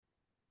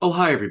Oh,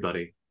 hi,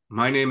 everybody.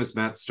 My name is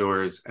Matt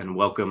Stores, and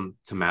welcome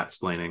to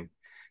Mattsplaining.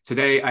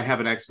 Today, I have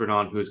an expert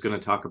on who is going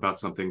to talk about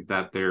something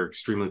that they're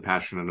extremely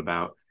passionate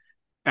about.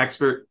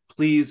 Expert,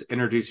 please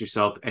introduce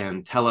yourself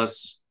and tell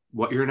us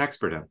what you're an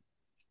expert in.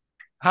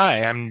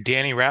 Hi, I'm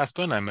Danny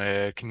Rathbun. I'm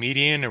a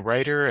comedian, a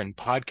writer, and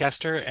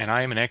podcaster, and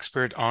I am an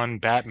expert on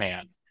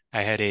Batman.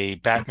 I had a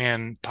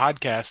Batman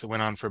podcast that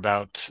went on for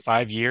about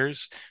 5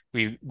 years.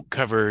 We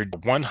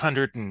covered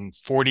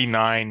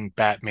 149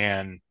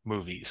 Batman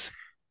movies.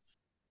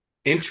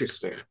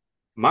 Interesting.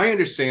 My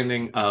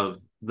understanding of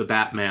the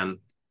Batman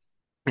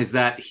is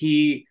that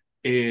he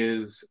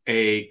is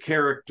a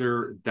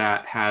character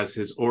that has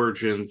his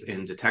origins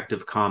in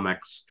Detective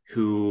Comics,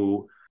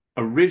 who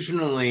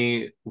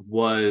originally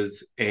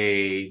was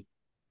a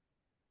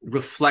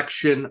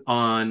reflection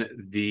on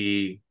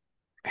the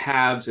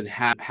haves and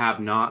have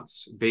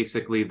nots.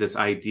 Basically, this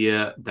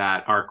idea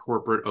that our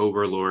corporate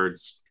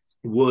overlords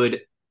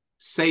would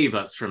save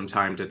us from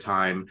time to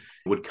time,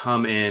 would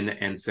come in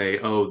and say,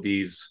 oh,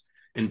 these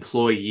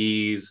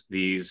employees,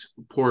 these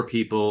poor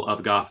people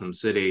of Gotham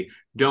City,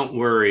 don't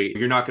worry,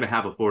 you're not going to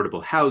have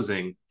affordable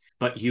housing,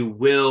 but you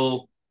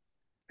will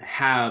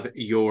have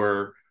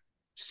your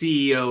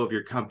CEO of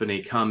your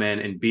company come in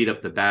and beat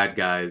up the bad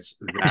guys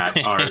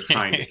that are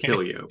trying to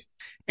kill you.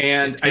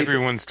 And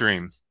Everyone's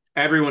dream.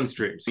 everyone's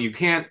dreams. You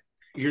can't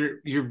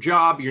your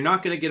job, you're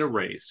not going to get a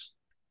raise.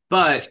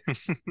 But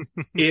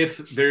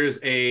if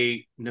there's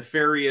a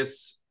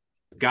nefarious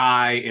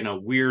guy in a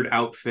weird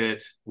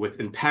outfit with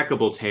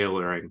impeccable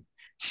tailoring,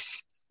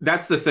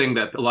 that's the thing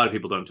that a lot of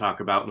people don't talk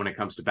about when it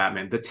comes to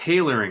Batman. The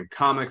tailoring,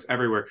 comics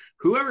everywhere.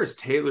 Whoever's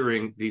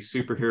tailoring these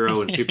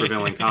superhero and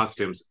supervillain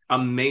costumes,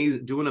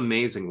 doing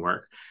amazing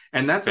work.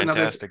 And that's another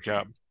Fantastic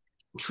job.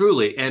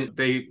 truly, and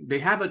they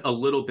have it a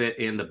little bit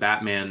in the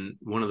Batman,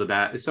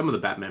 some of the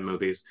Batman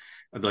movies,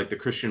 like the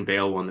Christian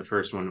Bale one, the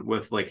first one,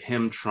 with like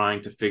him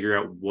trying to figure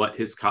out what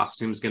his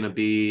costume's going to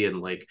be, and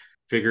like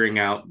figuring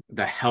out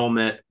the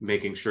helmet,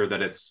 making sure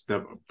that it's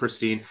the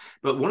pristine.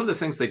 But one of the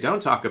things they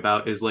don't talk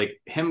about is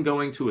like him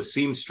going to a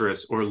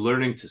seamstress or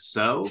learning to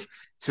sew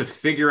to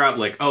figure out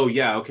like, oh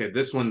yeah, okay,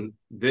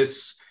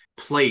 this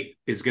plate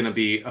is going to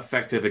be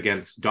effective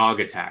against dog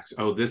attacks.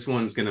 Oh, this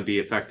one's going to be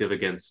effective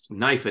against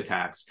knife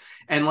attacks.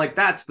 And like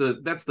that's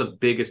the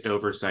biggest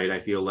oversight, I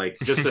feel like.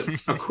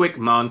 Just a quick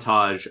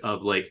montage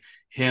of like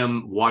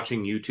him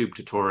watching YouTube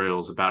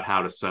tutorials about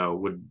how to sew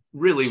would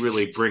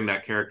really bring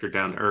that character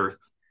down to earth.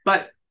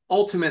 But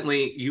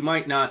ultimately, you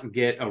might not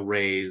get a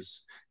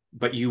raise,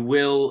 but you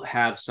will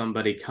have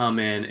somebody come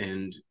in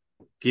and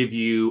give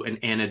you an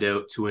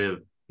antidote to a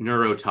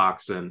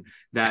neurotoxin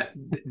that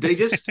they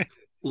just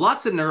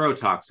lots of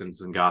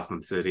neurotoxins in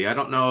Gotham City. I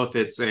don't know if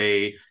it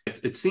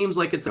seems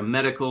like it's a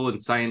medical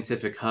and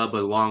scientific hub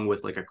along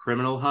with like a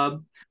criminal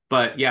hub.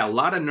 But yeah, a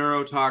lot of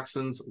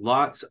neurotoxins,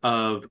 lots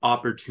of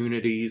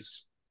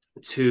opportunities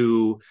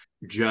to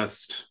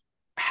just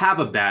have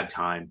a bad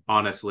time,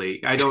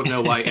 honestly. I don't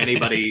know why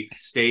anybody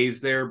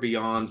stays there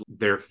beyond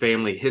their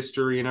family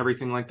history and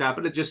everything like that,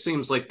 but it just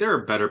seems like there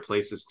are better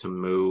places to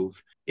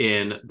move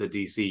in the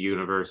DC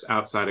universe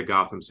outside of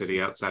Gotham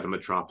City, outside of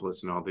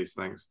Metropolis, and all these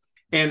things.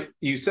 And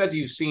you said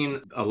you've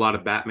seen a lot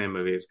of Batman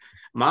movies.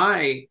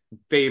 My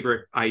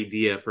favorite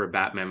idea for a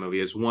Batman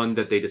movie is one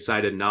that they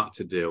decided not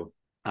to do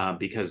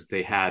because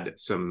they had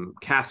some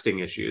casting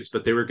issues,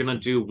 but they were going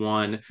to do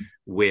one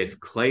with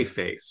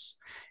Clayface.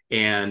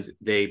 And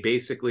they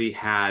basically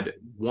had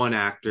one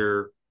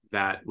actor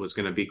that was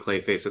going to be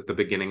Clayface at the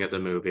beginning of the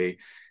movie,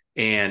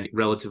 and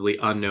relatively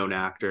unknown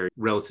actor,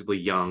 relatively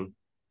young.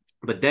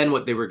 But then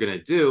what they were going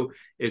to do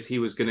is he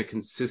was going to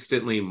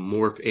consistently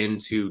morph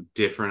into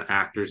different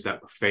actors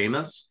that were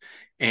famous.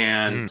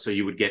 And Mm. so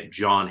you would get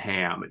John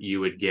Hamm,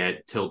 you would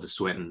get Tilda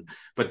Swinton,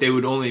 but they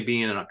would only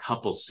be in a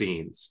couple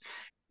scenes.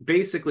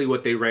 Basically,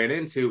 what they ran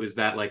into is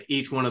that like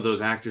each one of those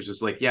actors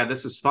was like, yeah,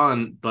 this is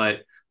fun,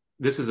 but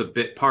this is a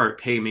bit part,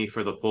 pay me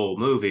for the full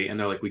movie. And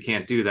they're like, we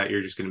can't do that,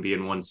 you're just going to be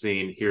in one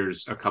scene,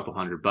 here's a couple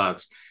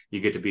 $100, you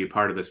get to be a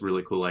part of this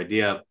really cool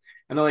idea.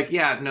 And they're like,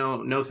 yeah,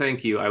 no,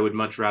 thank you. I would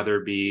much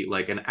rather be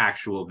like an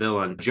actual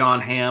villain. John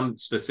Hamm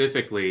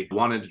specifically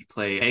wanted to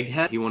play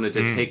Egghead. He wanted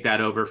to Mm. take that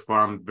over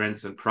from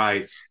Vincent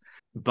Price.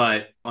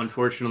 But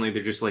unfortunately,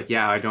 they're just like,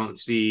 yeah, I don't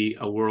see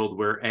a world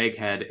where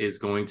Egghead is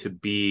going to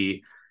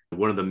be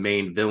one of the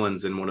main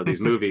villains in one of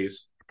these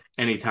movies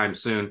anytime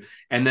soon.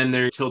 And then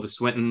there, Tilda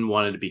Swinton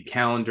wanted to be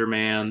Calendar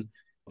Man.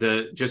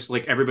 The just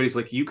like everybody's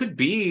like, you could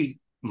be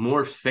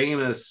more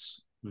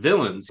famous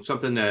villains,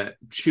 something to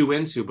chew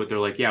into, but they're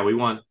like, yeah, we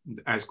want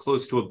as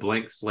close to a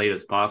blank slate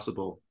as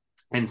possible.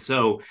 And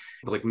so,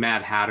 like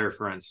Mad Hatter,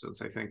 for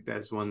instance, I think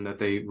that's one that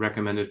they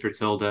recommended for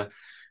Tilda.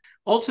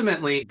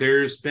 Ultimately,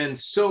 there's been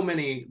so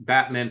many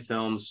Batman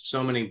films,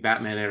 so many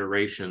Batman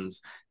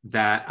iterations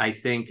that I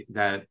think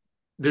that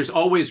there's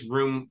always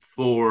room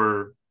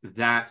for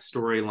that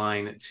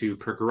storyline to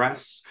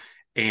progress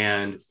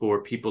and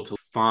for people to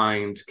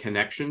find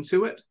connection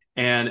to it.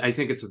 And I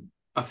think it's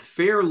a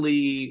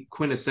fairly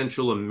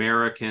quintessential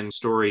American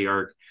story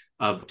arc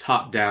of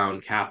top down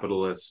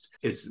capitalist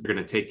is going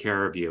to take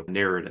care of you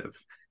narrative.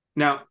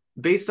 Now,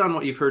 based on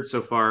what you've heard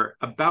so far,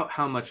 about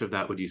how much of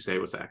that would you say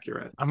was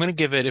accurate? I'm gonna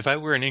give it, if I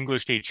were an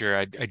English teacher,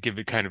 I'd give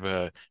it kind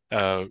of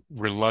a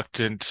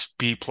reluctant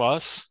B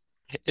plus.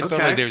 It felt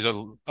like Okay. there's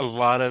a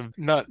lot of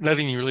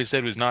nothing you really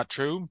said was not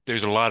true.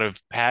 There's a lot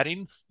of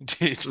padding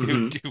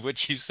Hmm. to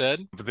what you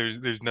said, but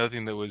there's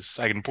nothing that was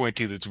I can point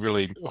to that's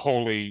really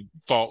wholly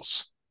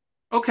false.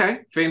 Okay,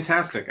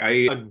 fantastic.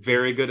 A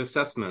very good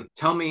assessment.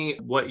 Tell me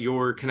what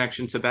your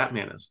connection to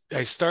Batman is.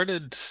 I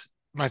started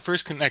my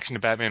first connection to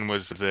Batman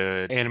was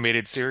the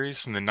animated series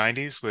from the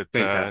 90s with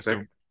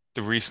Fantastic.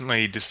 the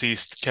recently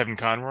deceased Kevin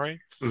Conroy.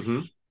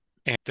 Hmm.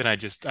 And then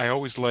I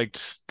always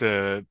liked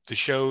the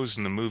shows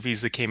and the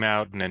movies that came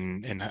out. And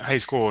then in high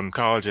school and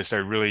college, I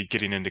started really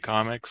getting into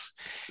comics.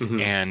 Hmm.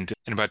 And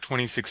in about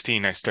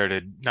 2016, I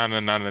started Nana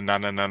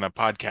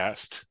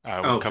podcast with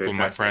a Oh, couple of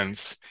my fantastic.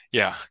 friends.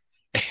 Yeah.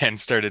 And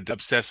started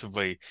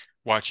obsessively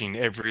watching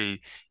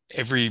every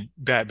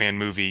Batman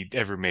movie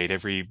ever made,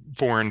 every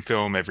foreign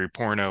film, every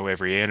porno,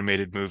 every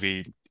animated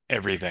movie,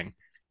 everything.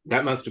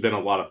 That must have been a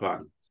lot of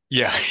fun.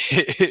 Yeah,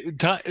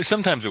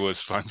 sometimes it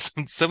was fun.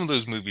 Some of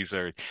those movies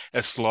are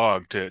a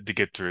slog to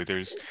get through.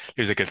 There's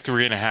like a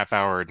 3.5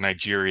 hour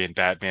Nigerian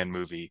Batman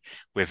movie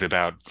with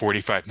about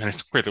 45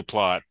 minutes worth of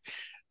plot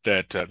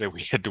that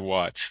we had to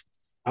watch.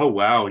 Oh,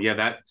 wow. Yeah,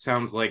 that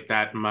sounds like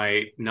that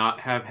might not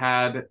have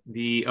had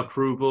the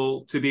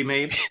approval to be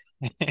made.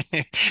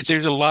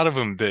 There's a lot of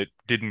them that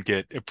didn't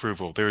get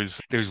approval. There's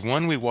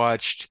one we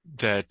watched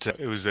that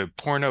it was a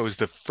porno. It was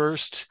the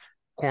first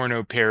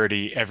porno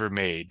parody ever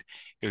made.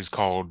 It was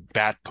called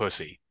Bat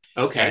Pussy.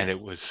 And Okay. it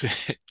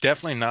was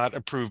definitely not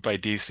approved by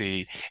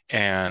DC,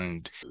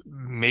 and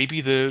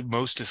maybe the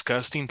most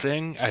disgusting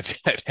thing I've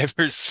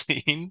ever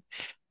seen.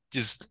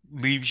 Just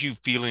leaves you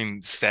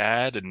feeling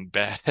sad and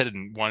bad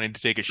and wanting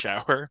to take a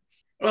shower.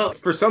 Well,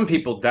 for some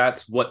people,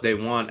 that's what they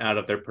want out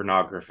of their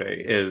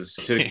pornography is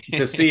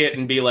to see it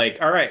and be like,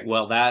 all right,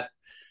 well, that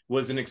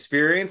was an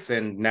experience,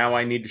 and now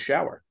I need to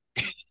shower.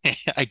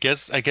 I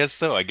guess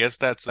so. I guess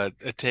that's a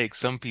take.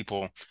 Some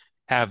people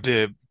have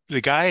the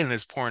guy in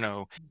this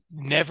porno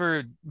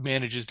never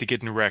manages to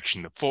get an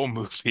erection the full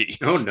movie.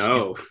 Oh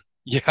no.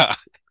 Yeah.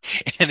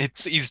 And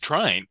he's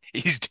trying.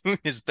 He's doing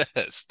his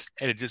best.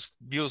 And it just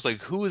feels like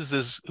who is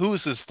this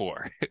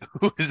for?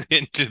 Who is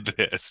into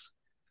this?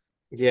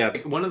 Yeah,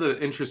 one of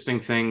the interesting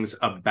things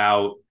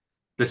about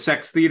the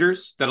sex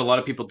theaters that a lot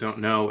of people don't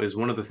know is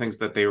one of the things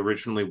that they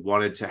originally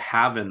wanted to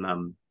have in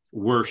them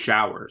were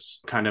showers,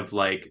 kind of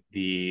like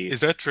the Is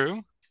that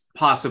true?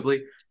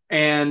 possibly.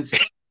 And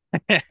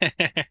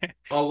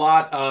a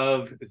lot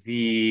of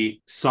the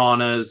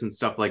saunas and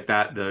stuff like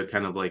that, the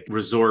kind of like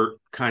resort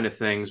kind of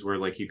things where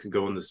like you can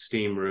go in the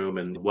steam room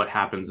and what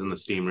happens in the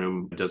steam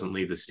room doesn't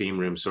leave the steam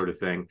room sort of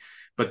thing.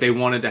 But they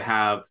wanted to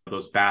have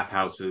those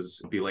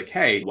bathhouses be like,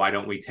 hey, why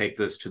don't we take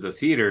this to the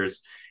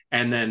theaters?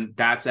 And then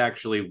that's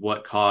actually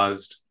what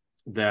caused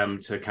them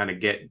to kind of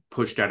get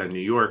pushed out of New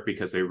York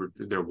because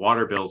their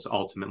water bills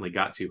ultimately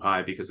got too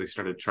high because they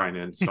started trying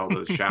to install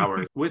those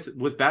showers.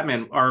 With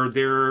Batman, are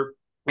there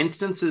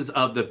instances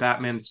of the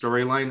Batman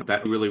storyline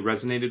that really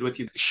resonated with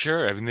you?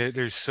 Sure. I mean,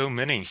 there's so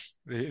many.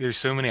 There's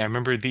so many. I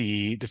remember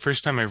the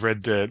first time I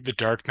read the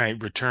Dark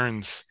Knight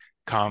Returns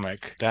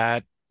comic.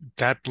 That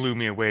blew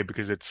me away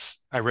because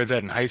I read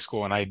that in high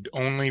school and I'd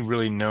only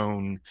really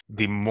known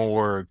the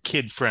more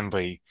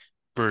kid-friendly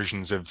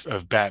versions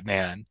of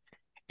Batman.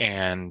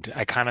 And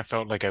I kind of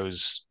felt like I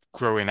was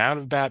growing out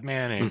of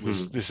Batman and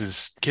Mm-hmm. this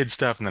is kid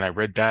stuff. And then I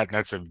read that and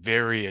that's a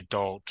very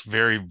adult,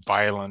 very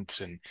violent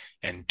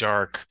and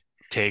dark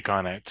take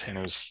on it. And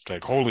it was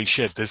like, holy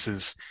shit, this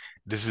is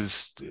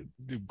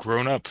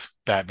grown up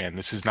Batman.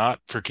 This is not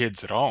for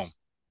kids at all.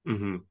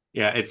 Mm-hmm.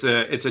 Yeah, it's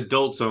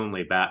adults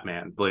only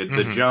Batman, but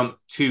the Hmm. jump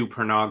to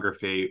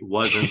pornography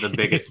wasn't the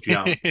biggest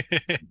jump.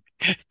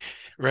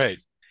 Right.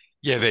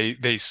 Yeah,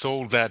 they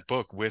sold that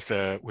book with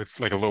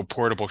like a little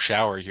portable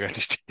shower you had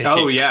to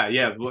Oh take. yeah,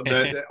 yeah. Well,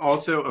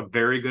 also a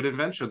very good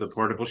invention, the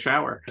portable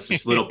shower. It's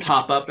just a little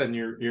pop up and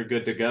you're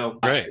good to go.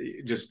 Right.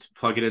 Just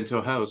plug it into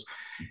a hose.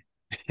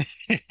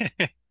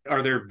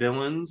 Are there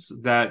villains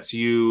that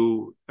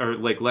you or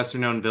like lesser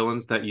known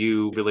villains that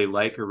you really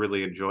like or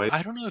really enjoy?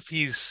 I don't know if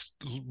he's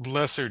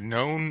lesser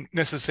known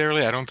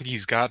necessarily. I don't think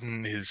he's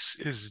gotten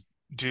his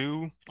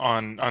due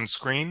on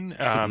screen.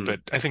 Mm-hmm. But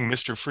I think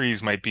Mr.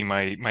 Freeze might be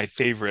my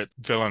favorite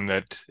villain.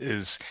 That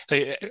is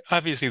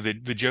obviously the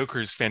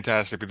Joker is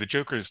fantastic, but the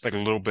Joker is like a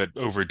little bit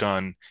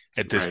overdone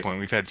at this Right. point.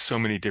 We've had so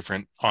many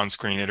different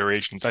on-screen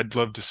iterations. I'd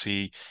love to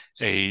see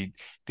a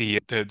the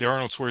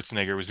Arnold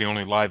Schwarzenegger was the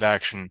only live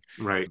action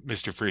Right.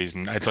 Mr. Freeze,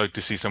 and I'd like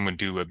to see someone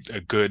do a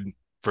good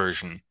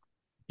version.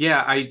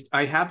 Yeah,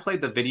 I have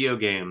played the video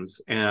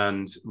games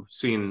and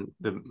seen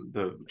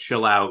the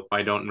chill out.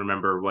 I don't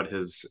remember what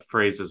his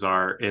phrases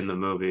are in the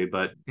movie,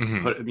 but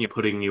Mhm.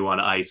 putting you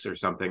on ice or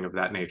something of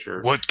that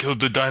nature. What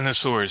killed the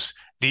dinosaurs?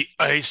 The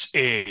Ice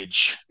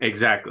Age.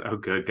 Exactly. Oh,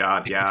 good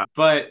God, yeah.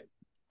 But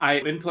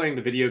I've been playing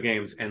the video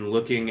games and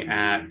looking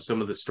at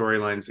some of the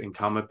storylines in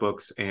comic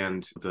books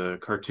and the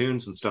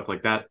cartoons and stuff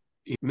like that.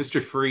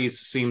 Mr. Freeze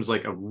seems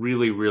like a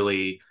really,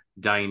 really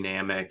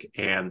dynamic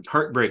and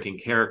heartbreaking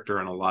character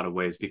in a lot of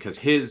ways, because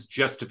his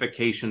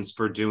justifications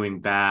for doing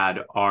bad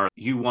are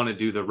you want to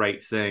do the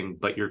right thing,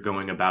 but you're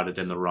going about it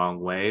in the wrong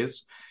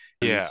ways.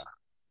 And Yeah.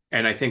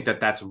 and I think that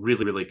that's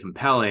really, really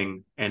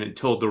compelling. And it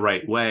told the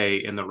right way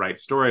in the right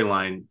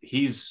storyline.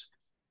 He's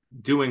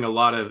doing a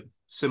lot of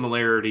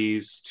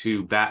similarities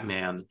to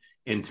Batman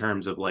in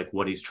terms of like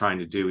what he's trying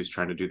to do. He's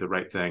trying to do the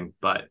right thing.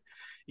 But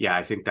yeah,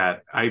 I think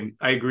that I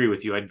agree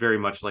with you. I'd very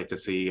much like to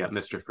see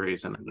Mr.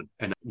 Freeze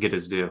and get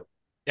his due.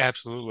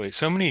 Absolutely.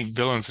 So many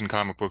villains in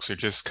comic books are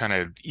just kind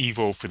of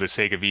evil for the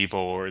sake of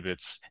evil, or they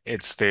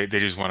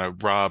just want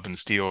to rob and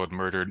steal and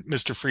murder.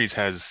 Mr. Freeze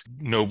has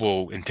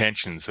noble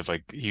intentions of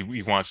like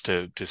he wants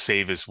to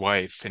save his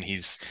wife, and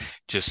he's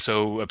just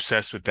so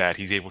obsessed with that.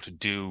 He's able to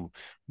do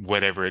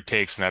whatever it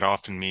takes, and that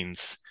often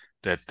means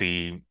that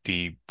the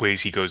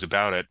ways he goes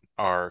about it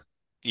are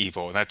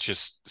evil. And that's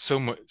just so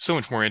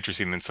much more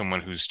interesting than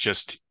someone who's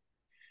just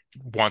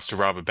wants to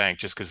rob a bank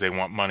just because they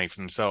want money for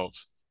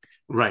themselves.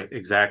 Right,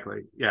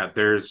 exactly. Yeah,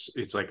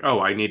 it's like, oh,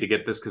 I need to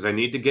get this because I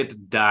need to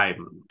get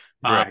diamond.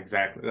 Right.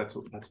 Exactly.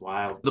 That's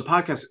wild. The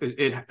podcast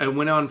it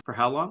went on for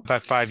how long?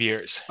 About 5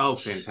 years. Oh,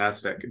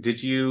 fantastic.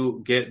 Did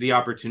you get the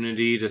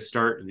opportunity to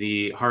start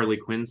the Harley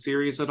Quinn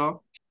series at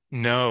all?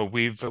 No,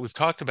 we've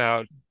talked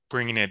about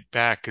bringing it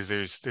back because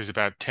there's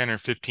about 10 or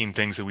 15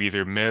 things that we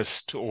either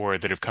missed or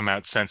that have come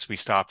out since we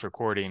stopped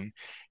recording.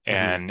 Hmm.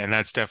 And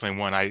that's definitely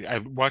one.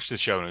 I watched the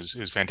show and it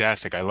was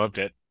fantastic. I loved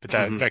it. But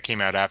Hmm. that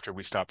came out after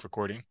we stopped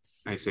recording.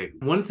 I see.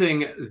 One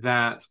thing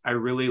that I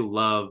really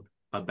love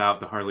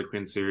about the Harley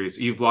Quinn series,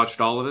 you've watched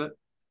all of it?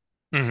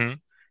 Hmm.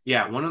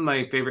 Yeah, one of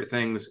my favorite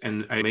things,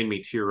 and it made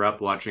me tear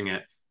up watching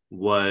it,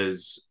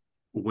 was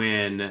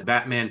when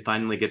Batman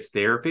finally gets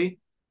therapy.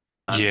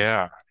 Um,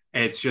 Yeah.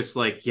 it's just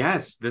like,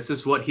 yes, this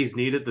is what he's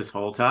needed this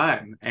whole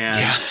time.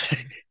 Yeah.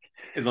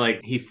 And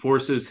like he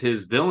forces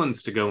his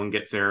villains to go and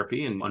get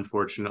therapy. And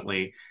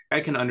unfortunately, I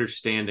can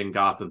understand in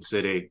Gotham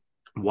City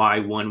why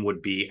one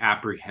would be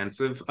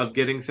apprehensive of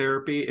getting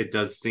therapy. It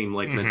does seem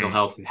like mental Hmm.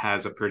 health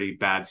has a pretty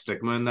bad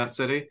stigma in that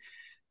city.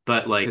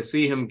 But like to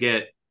see him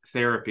get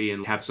therapy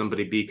and have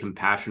somebody be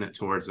compassionate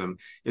towards him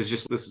is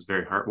just, this is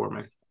very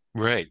heartwarming.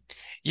 Right.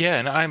 Yeah,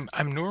 and I'm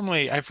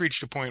normally I've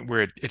reached a point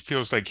where it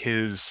feels like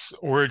his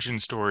origin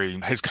story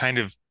has kind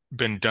of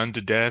been done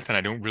to death, and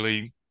I don't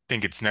really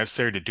think it's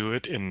necessary to do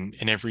it in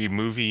every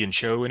movie and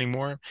show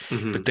anymore.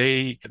 But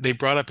Mm-hmm. they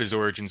brought up his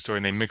origin story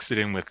and they mixed it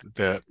in with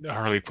the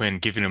Harley Quinn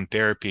giving him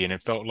therapy, and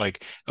it felt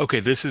like,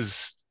 okay,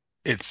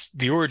 it's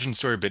the origin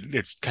story, but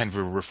it's kind of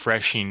a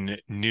refreshing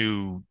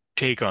new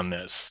take on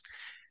this.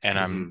 And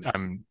Mm-hmm.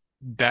 I'm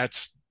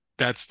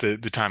that's the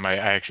time I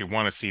actually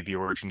want to see the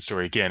origin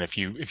story again if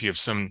you have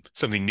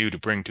something new to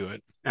bring to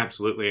it.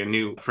 Absolutely. A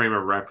new frame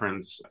of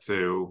reference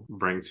to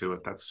bring to it.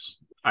 That's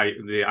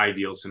the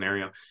ideal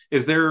scenario.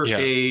 Is there Yeah.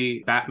 a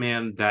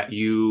Batman that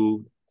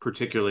you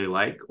particularly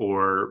like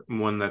or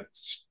one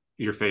that's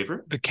your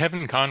favorite? The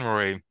Kevin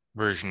Conroy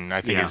version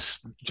I think Yeah.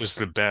 is just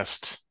the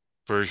best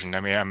version.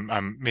 I mean,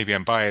 I'm maybe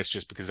I'm biased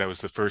just because that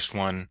was the first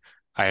one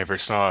I ever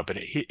saw, but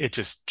it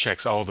just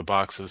checks all the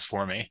boxes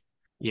for me.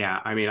 Yeah,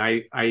 I mean,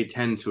 I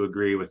tend to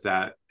agree with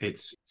that.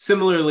 It's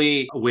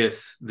similarly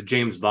with the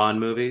James Bond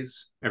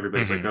movies.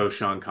 Everybody's like, Hmm. "Oh,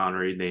 Sean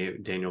Connery,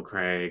 Daniel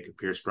Craig,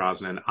 Pierce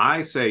Brosnan."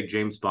 I say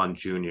James Bond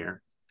Jr.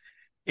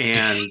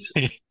 And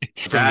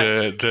From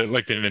that, the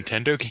like the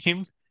Nintendo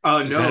game?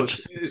 oh Is no,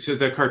 that so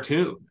the oh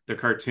cartoon, the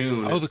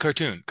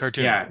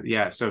cartoon. yeah,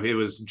 yeah. So it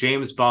was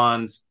James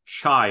Bond's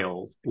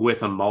child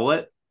with a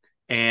mullet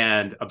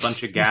and a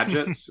bunch of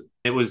gadgets.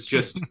 It was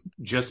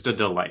just a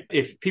delight.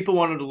 If people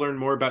wanted to learn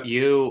more about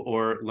you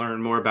or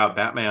learn more about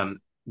Batman,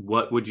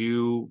 what would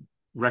you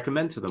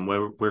recommend to them?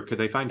 Where could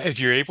they find If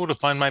you're able to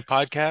find my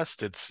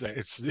podcast, it's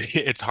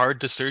it's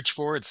hard to search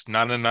for. It's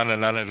not a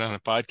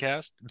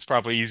podcast. It's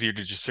probably easier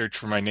to just search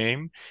for my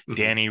name, you?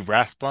 Hmm. Danny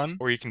Rathbun,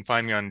 or you can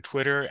find me on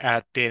Twitter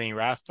at Danny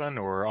Rathbun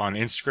or on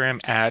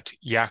Instagram at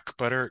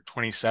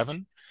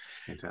yakbutter27.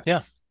 Fantastic,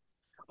 Yeah,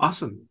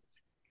 awesome,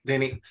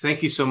 Danny.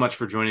 Thank you so much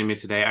for joining me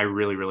today. I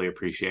really really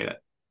appreciate it.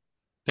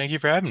 thank you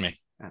for having me.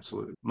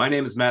 Absolutely. My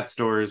name is Matt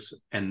Stores,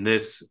 and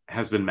this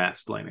has been Matt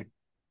Splaining.